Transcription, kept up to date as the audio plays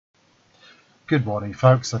Good morning,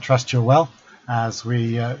 folks. I trust you're well as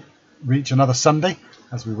we reach another Sunday,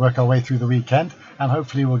 as we work our way through the weekend, and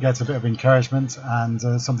hopefully we'll get a bit of encouragement and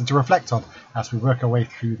something to reflect on as we work our way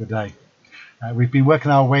through the day. We've been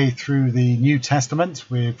working our way through the New Testament.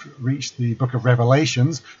 We've reached the book of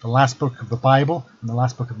Revelations, the last book of the Bible and the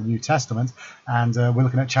last book of the New Testament, and we're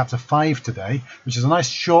looking at chapter 5 today, which is a nice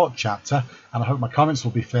short chapter, and I hope my comments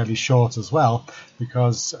will be fairly short as well,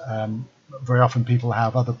 because very often people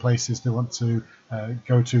have other places they want to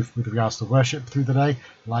go to with regards to worship through the day,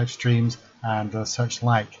 live streams and such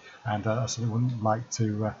like, and I certainly wouldn't like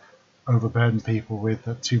to overburden people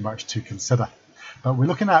with too much to consider. But we're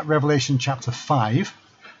looking at Revelation chapter 5,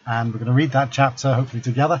 and we're going to read that chapter hopefully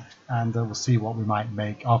together, and we'll see what we might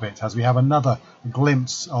make of it as we have another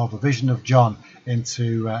glimpse of a vision of John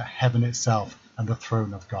into heaven itself and the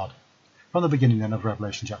throne of God. From the beginning then of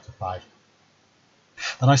Revelation chapter 5.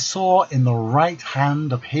 Then I saw in the right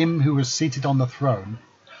hand of him who was seated on the throne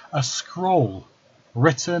a scroll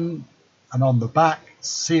written, and on the back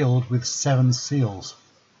sealed with 7 seals.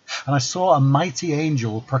 And I saw a mighty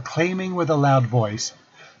angel proclaiming with a loud voice,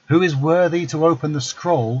 "Who is worthy to open the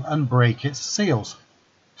scroll and break its seals?"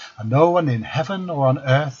 And no one in heaven or on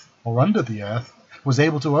earth or under the earth was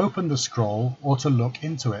able to open the scroll or to look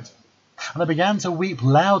into it. And I began to weep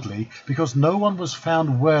loudly, because no one was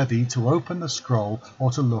found worthy to open the scroll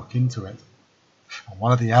or to look into it. And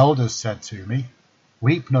one of the elders said to me,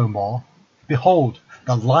 "Weep no more. Behold,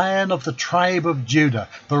 the Lion of the tribe of Judah,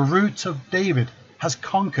 the Root of David, has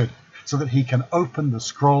conquered, so that he can open the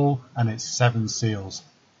scroll and its 7 seals."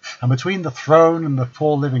 And between the throne and the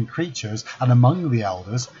 4 living creatures, and among the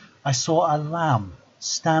elders, I saw a lamb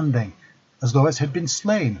standing, as though it had been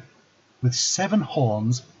slain, with 7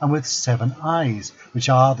 horns and with 7 eyes, which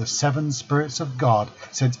are the 7 spirits of God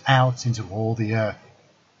sent out into all the earth.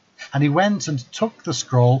 And he went and took the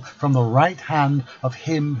scroll from the right hand of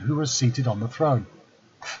him who was seated on the throne.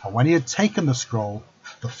 And when he had taken the scroll,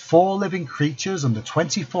 the 4 living creatures and the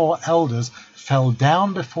 24 elders fell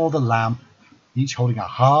down before the Lamb, each holding a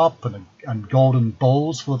harp and golden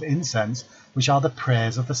bowls full of incense, which are the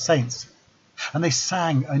prayers of the saints. And they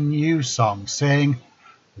sang a new song, saying,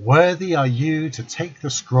 "Worthy are you to take the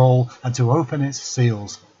scroll and to open its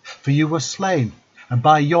seals. For you were slain, and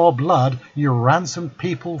by your blood you ransomed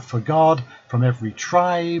people for God from every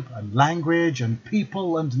tribe and language and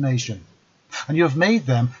people and nation. And you have made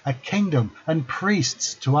them a kingdom and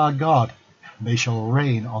priests to our God, and they shall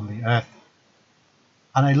reign on the earth."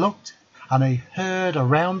 And I looked, and I heard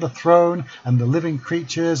around the throne and the living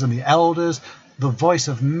creatures and the elders the voice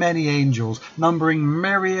of many angels, numbering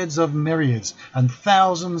myriads of myriads and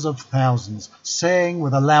thousands of thousands, saying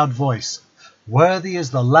with a loud voice, "Worthy is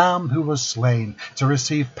the Lamb who was slain to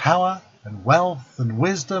receive power and wealth and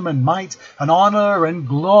wisdom and might and honour and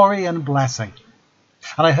glory and blessing."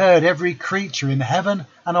 And I heard every creature in heaven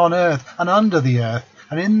and on earth and under the earth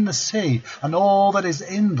and in the sea and all that is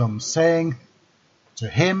in them, saying, "To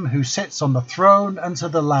him who sits on the throne and to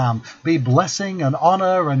the Lamb be blessing and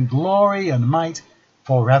honour and glory and might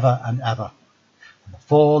forever and ever." And the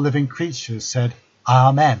 4 living creatures said,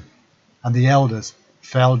 "Amen." And the elders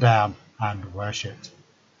fell down and worshipped.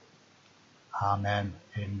 Amen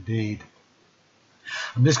indeed.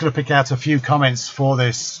 I'm just going to pick out a few comments for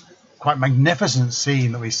this quite magnificent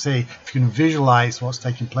scene that we see. If you can visualize what's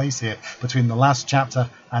taking place here between the last chapter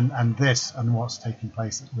and this and what's taking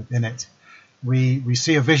place within it. We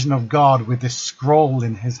see a vision of God with this scroll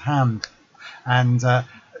in his hand, and the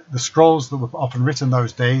scrolls that were often written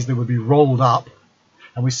those days, they would be rolled up,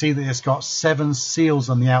 and we see that it's got 7 seals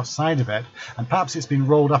on the outside of it, and perhaps it's been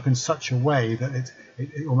rolled up in such a way that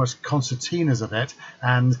it almost concertinas of it,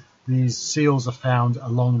 and these seals are found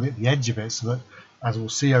along the edge of it, so that, as we'll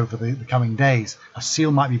see over the coming days, a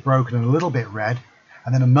seal might be broken and a little bit red,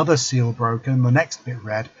 and then another seal broken and the next bit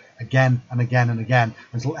red, again and again and again,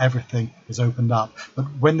 until everything is opened up. But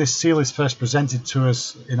when this seal is first presented to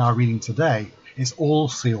us in our reading today, it's all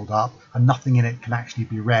sealed up and nothing in it can actually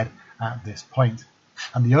be read at this point.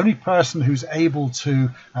 And the only person who's able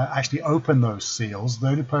to actually open those seals, the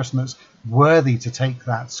only person that's worthy to take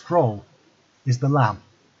that scroll, is the Lamb.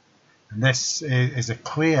 And this is a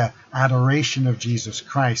clear adoration of Jesus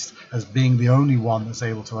Christ as being the only one that's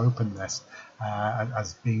able to open this,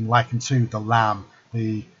 as being likened to the Lamb,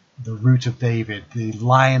 the Root of David, the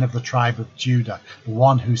Lion of the tribe of Judah, the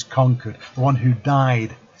one who's conquered, the one who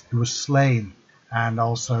died, who was slain, and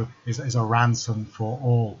also is a ransom for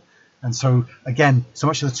all. And so, again, so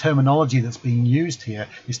much of the terminology that's being used here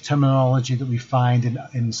is terminology that we find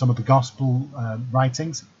in some of the gospel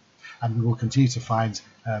writings, and we will continue to find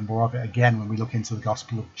more of it again when we look into the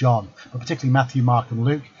Gospel of John, but particularly Matthew, Mark and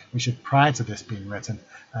Luke. we should, prior to this being written,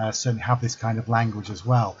 certainly have this kind of language as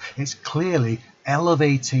well. It's clearly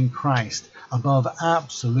elevating Christ above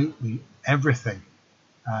absolutely everything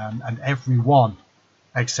and everyone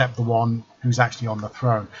except the one who's actually on the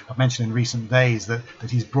throne. I've mentioned in recent days that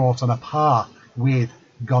he's brought on a par with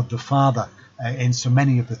God the Father in so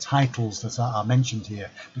many of the titles that are mentioned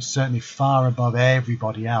here, but certainly far above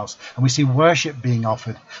everybody else. And we see worship being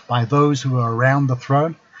offered by those who are around the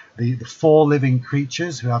throne, the four living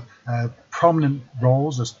creatures who have prominent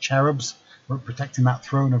roles as cherubs protecting that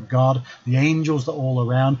throne of God, the angels that are all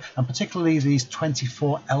around, and particularly these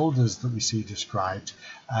 24 elders that we see described,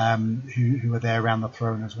 who are there around the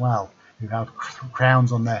throne as well, who have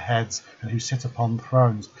crowns on their heads and who sit upon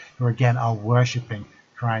thrones, who again are worshipping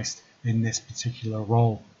Christ in this particular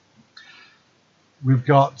role. We've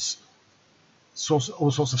got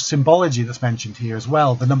all sorts of symbology that's mentioned here as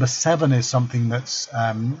well. The number 7 is something that's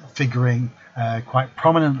figuring quite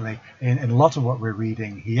prominently in a lot of what we're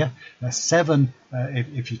reading here. 7,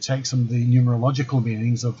 if you take some of the numerological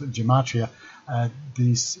meanings of gematria,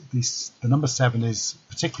 the number 7 is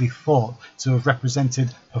particularly thought to have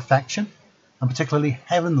represented perfection, and particularly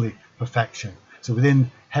heavenly perfection. So within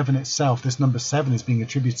heaven itself, this number 7 is being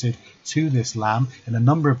attributed to this lamb in a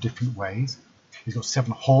number of different ways. He's got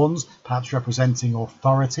 7 horns, perhaps representing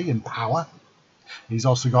authority and power. He's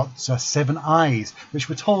also got 7 eyes, which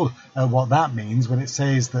we're told what that means when it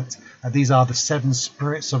says that these are the 7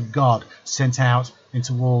 spirits of God sent out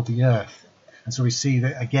into all the earth. And so we see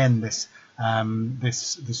that again this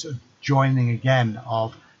joining again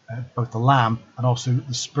of both the Lamb and also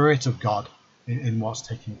the Spirit of God in what's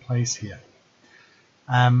taking place here.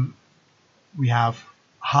 We have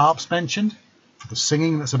harps mentioned for the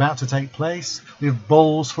singing that's about to take place. We have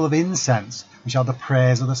bowls full of incense, which are the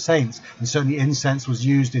prayers of the saints. And certainly incense was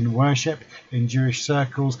used in worship in Jewish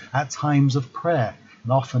circles at times of prayer.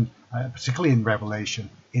 And often, particularly in Revelation,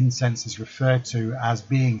 incense is referred to as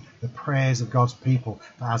being the prayers of God's people.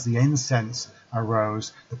 But as the incense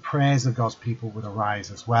arose, the prayers of God's people would arise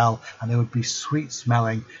as well. And they would be sweet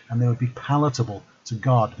smelling and they would be palatable to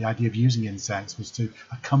God. The idea of using incense was to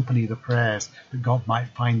accompany the prayers that God might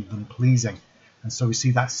find them pleasing. And so we see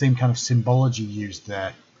that same kind of symbology used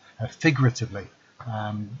there, figuratively,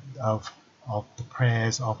 of the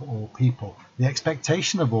prayers of all people, the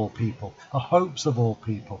expectation of all people, the hopes of all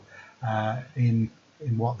people, in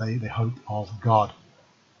what they hope of God.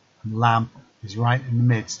 And the Lamb is right in the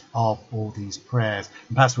midst of all these prayers.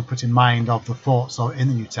 And perhaps we're put in mind of the thoughts in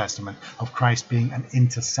the New Testament of Christ being an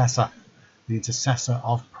intercessor, the intercessor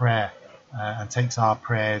of prayer, and takes our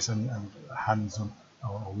prayers and hands them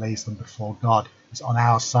or lays them before God. Is on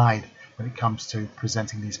our side when it comes to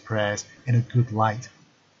presenting these prayers in a good light.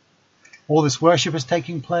 All this worship is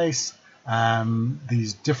taking place.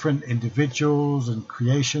 These different individuals and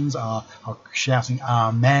creations are shouting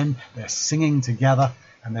Amen. They're singing together,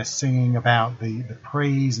 and they're singing about the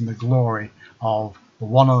praise and the glory of the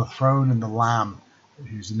one on the throne and the Lamb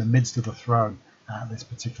who's in the midst of the throne at this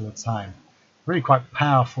particular time. Really quite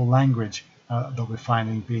powerful language that we're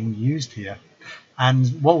finding being used here.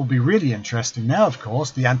 And what will be really interesting now, of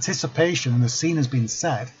course, the anticipation and the scene has been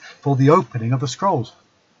set for the opening of the scrolls.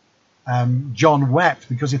 John wept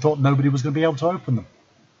because he thought nobody was going to be able to open them.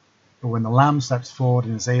 But when the Lamb steps forward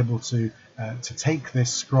and is able to take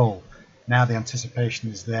this scroll, now the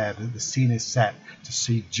anticipation is there, the scene is set to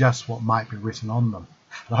see just what might be written on them.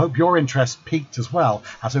 And I hope your interest piqued as well,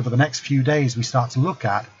 as over the next few days we start to look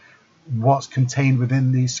at what's contained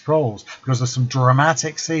within these scrolls, because there's some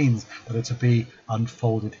dramatic scenes that are to be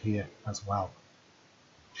unfolded here as well.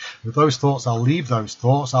 With those thoughts, I'll leave those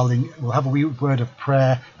thoughts. We'll have a wee word of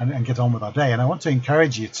prayer and get on with our day. And I want to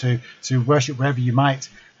encourage you to worship wherever you might,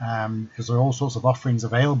 because there are all sorts of offerings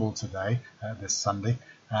available today, this Sunday.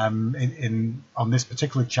 On this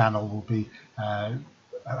particular channel will be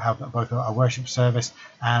have both a worship service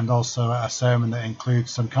and also a sermon that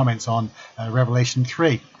includes some comments on Revelation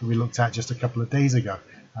 3 that we looked at just a couple of days ago.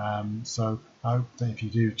 So I hope that if you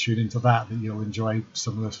do tune into that you'll enjoy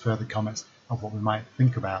some of those further comments of what we might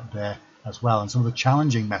think about there as well, and some of the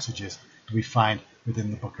challenging messages that we find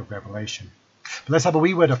within the book of Revelation. But let's have a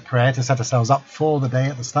wee word of prayer to set ourselves up for the day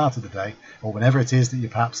at the start of the day, or whenever it is that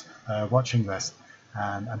you're perhaps watching this,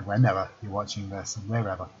 and whenever you're watching this and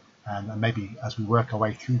wherever. And maybe as we work our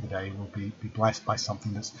way through the day, we'll be blessed by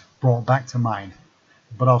something that's brought back to mind,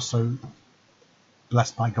 but also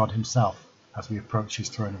blessed by God himself as we approach his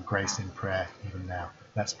throne of grace in prayer even now.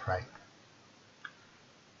 Let's pray.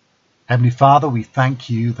 Heavenly Father, we thank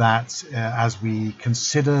you that as we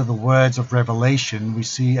consider the words of Revelation, we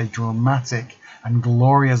see a dramatic and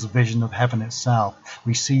glorious vision of heaven itself.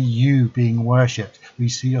 We see you being worshipped. We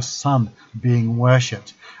see your Son being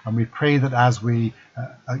worshipped. And we pray that as we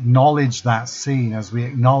acknowledge that scene, as we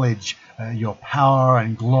acknowledge your power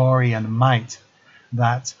and glory and might,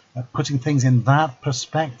 that putting things in that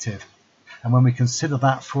perspective, and when we consider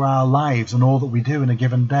that for our lives and all that we do in a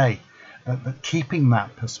given day, that keeping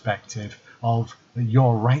that perspective of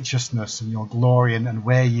your righteousness and your glory and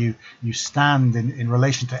where you stand in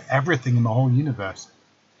relation to everything in the whole universe,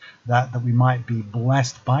 that we might be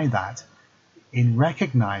blessed by that, in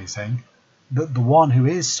recognizing that the one who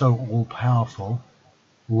is so all-powerful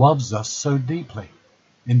loves us so deeply,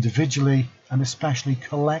 individually and especially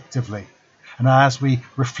collectively. And as we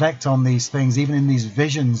reflect on these things, even in these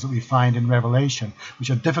visions that we find in Revelation, which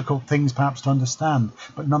are difficult things perhaps to understand,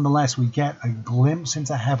 but nonetheless we get a glimpse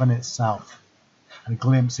into heaven itself, a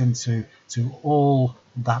glimpse into all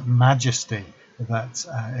that majesty that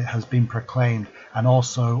has been proclaimed, and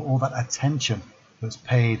also all that attention that's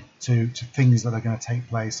paid to things that are going to take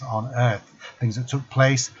place on earth, things that took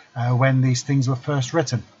place when these things were first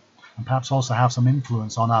written, and perhaps also have some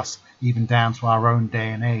influence on us even down to our own day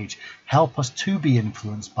and age. Help us to be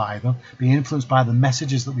influenced by them, be influenced by the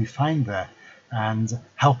messages that we find there, and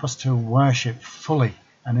help us to worship fully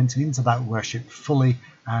and enter into that worship fully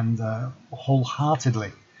and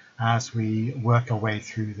wholeheartedly as we work our way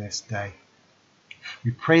through this day.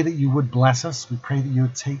 We pray that you would bless us. We pray that you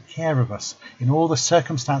would take care of us in all the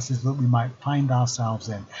circumstances that we might find ourselves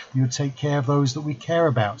in. You would take care of those that we care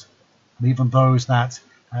about, and even those that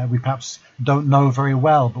we perhaps don't know very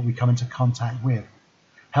well, but we come into contact with.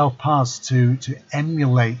 Help us to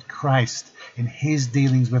emulate Christ in his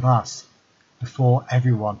dealings with us before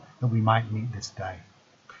everyone that we might meet this day.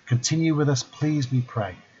 Continue with us, please, we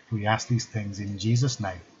pray. We ask these things in Jesus'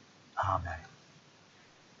 name. Amen.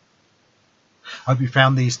 I hope you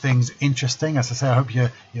found these things interesting. As I say, I hope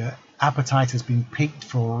your appetite has been piqued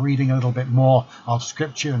for reading a little bit more of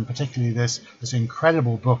Scripture, and particularly this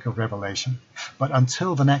incredible book of Revelation. But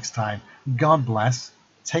until the next time, God bless,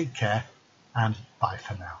 take care, and bye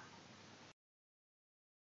for now.